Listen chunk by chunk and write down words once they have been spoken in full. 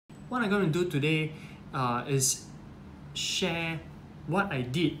What I'm going to do today is share what I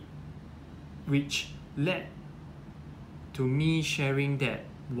did, which led to me sharing that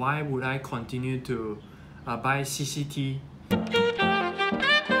why would I continue to buy CCT.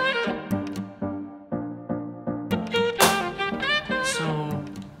 So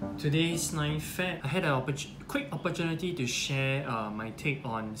today's 9th Feb, I had a quick opportunity to share my take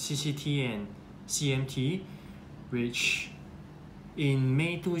on CCT and CMT, which in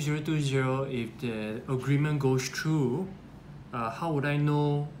May 2020, if the agreement goes through, how would I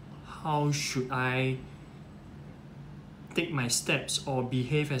know how should I take my steps or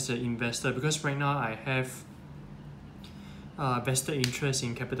behave as an investor? Because right now I have vested interest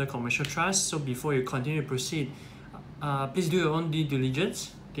in Capitaland Commercial Trust. So before you continue to proceed, please do your own due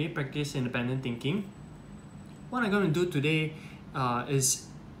diligence. Okay, practice independent thinking. What I'm going to do today is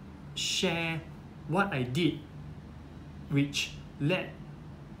share what I did, which led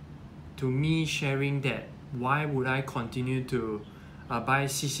to me sharing that why would I continue to buy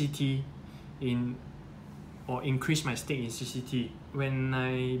CCT or increase my stake in CCT. When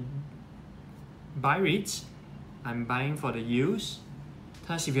I buy REITs, I'm buying for the yields.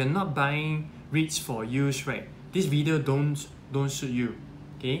 Thus, if you're not buying REITs for yields, right, this video don't suit you.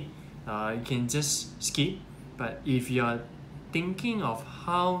 Okay, you can just skip. But if you're thinking of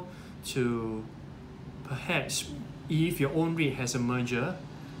how to perhaps, if your own REIT has a merger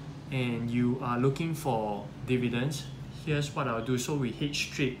and you are looking for dividends, here's what I'll do. So we head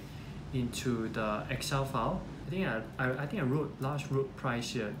straight into the Excel file. I think I wrote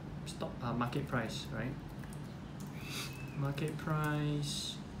price here. Stock market price, right? Market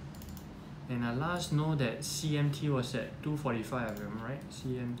price. And I last know that CMT was at 245, am I right?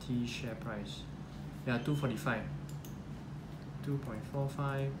 CMT share price. Yeah, 245.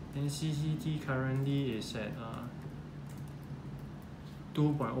 2.45. And CCT currently is at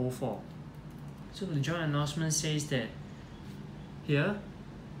 2.04. So the joint announcement says that here,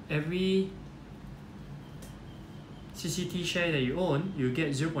 every CCT share that you own, you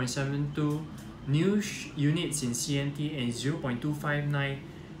get 0.72 new units in CMT and 0.259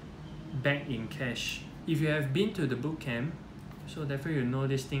 back in cash. If you have been to the bootcamp, so therefore you know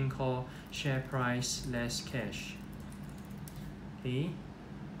this thing called share price less cash. Okay,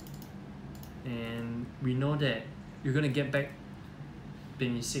 and we know that you're gonna get back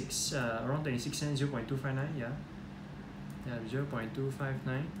 26, around 26 cents, 0.259, yeah,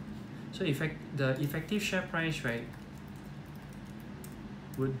 0.259. So the effective share price, right,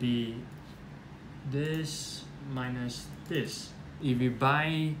 would be this minus this. If you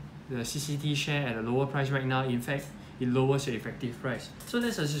buy the CCT share at a lower price right now, in fact, it lowers your effective price. So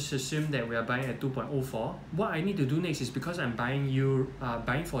let's just assume that we are buying at 2.04. What I need to do next is, because I'm buying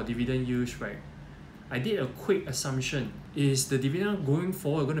for dividend yields, right? I did a quick assumption. Is the dividend going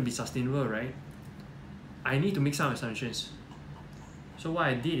forward going to be sustainable, right? I need to make some assumptions. So what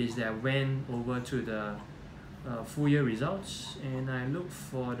I did is that I went over to the full year results and I looked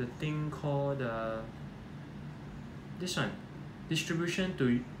for the thing called this one, distribution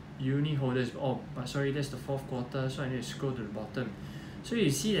to unit holders. Oh, but sorry, that's the fourth quarter, so I need to scroll to the bottom. So you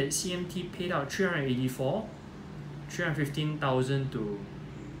see that CMT paid out 315,000 to,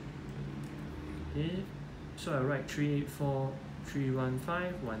 okay, so I write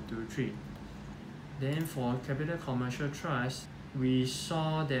 384,315,123. Then for Capitaland Commercial Trust, we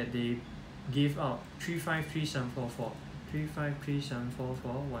saw that they gave out 353,744,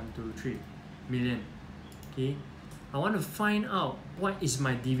 353,744,123 million. Okay, I want to find out what is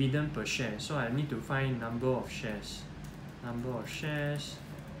my dividend per share. So I need to find number of shares,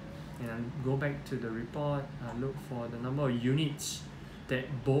 and go back to the report. Look for the number of units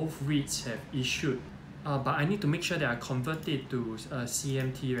that both REITs have issued. But I need to make sure that I convert it to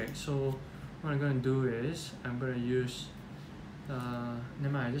CMT, right? So what I'm going to do is I'm going to use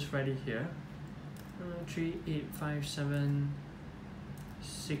never mind, I just write it here.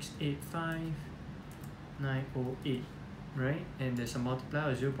 3857685,908, right? And there's a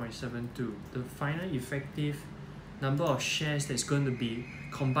multiplier of 0.72. The final effective number of shares that's going to be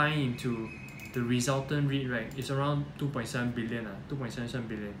combined into the resultant REIT, right, is around 2.7 billion, 2.77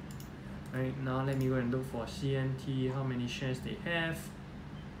 billion. Right, now let me go and look for CMT, how many shares they have.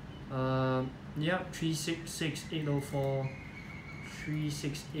 Yep, 366,804,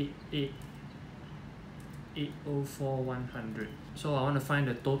 368,804,100. So I want to find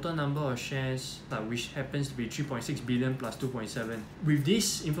the total number of shares, which happens to be 3.6 billion plus 2.7. With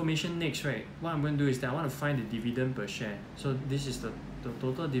this information next, right, what I'm going to do is that I want to find the dividend per share. So this is the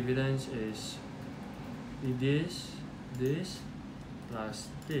total dividends is this plus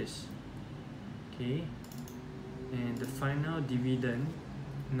this. Okay, and the final dividend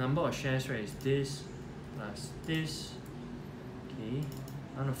number of shares, right, is this plus this. Okay,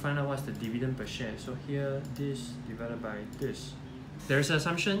 I want to find out what's the dividend per share. So here, this divided by this. There's an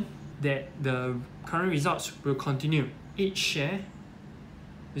assumption that the current results will continue. Each share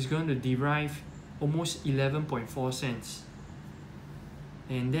is going to derive almost 11.4 cents.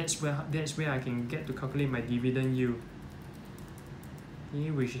 And that's where I can get to calculate my dividend yield.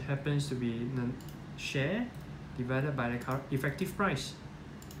 Okay, which happens to be the share divided by the effective price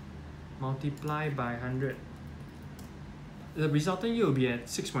multiplied by 100. The resultant yield will be at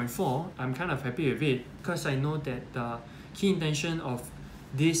 6.4. I'm kind of happy with it because I know that the key intention of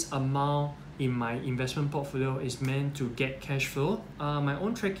this amount in my investment portfolio is meant to get cash flow. My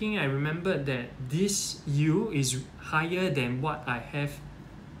own tracking, I remembered that this yield is higher than what I have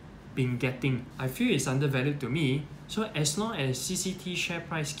been getting. I feel it's undervalued to me. So as long as CCT share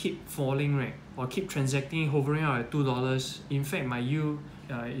price keep falling, right, or keep transacting, hovering out at $2, in fact my yield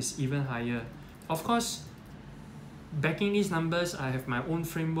is even higher. Of course, backing these numbers, I have my own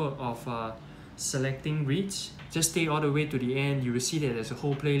framework of selecting REITs. Just stay all the way to the end. You will see that there's a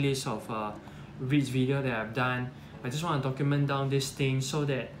whole playlist of REITs video that I've done. I just want to document down this thing so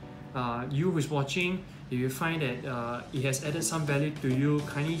that you who's watching, if you find that it has added some value to you,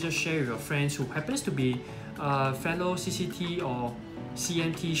 kindly just share with your friends who happens to be fellow CCT or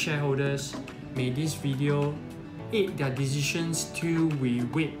CMT shareholders. May this video aid their decisions till we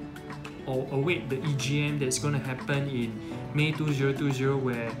wait or await the EGM that's going to happen in May 2020,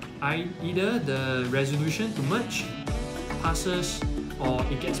 where either the resolution to merge passes or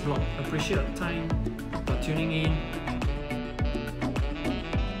it gets blocked. Appreciate your time for tuning in.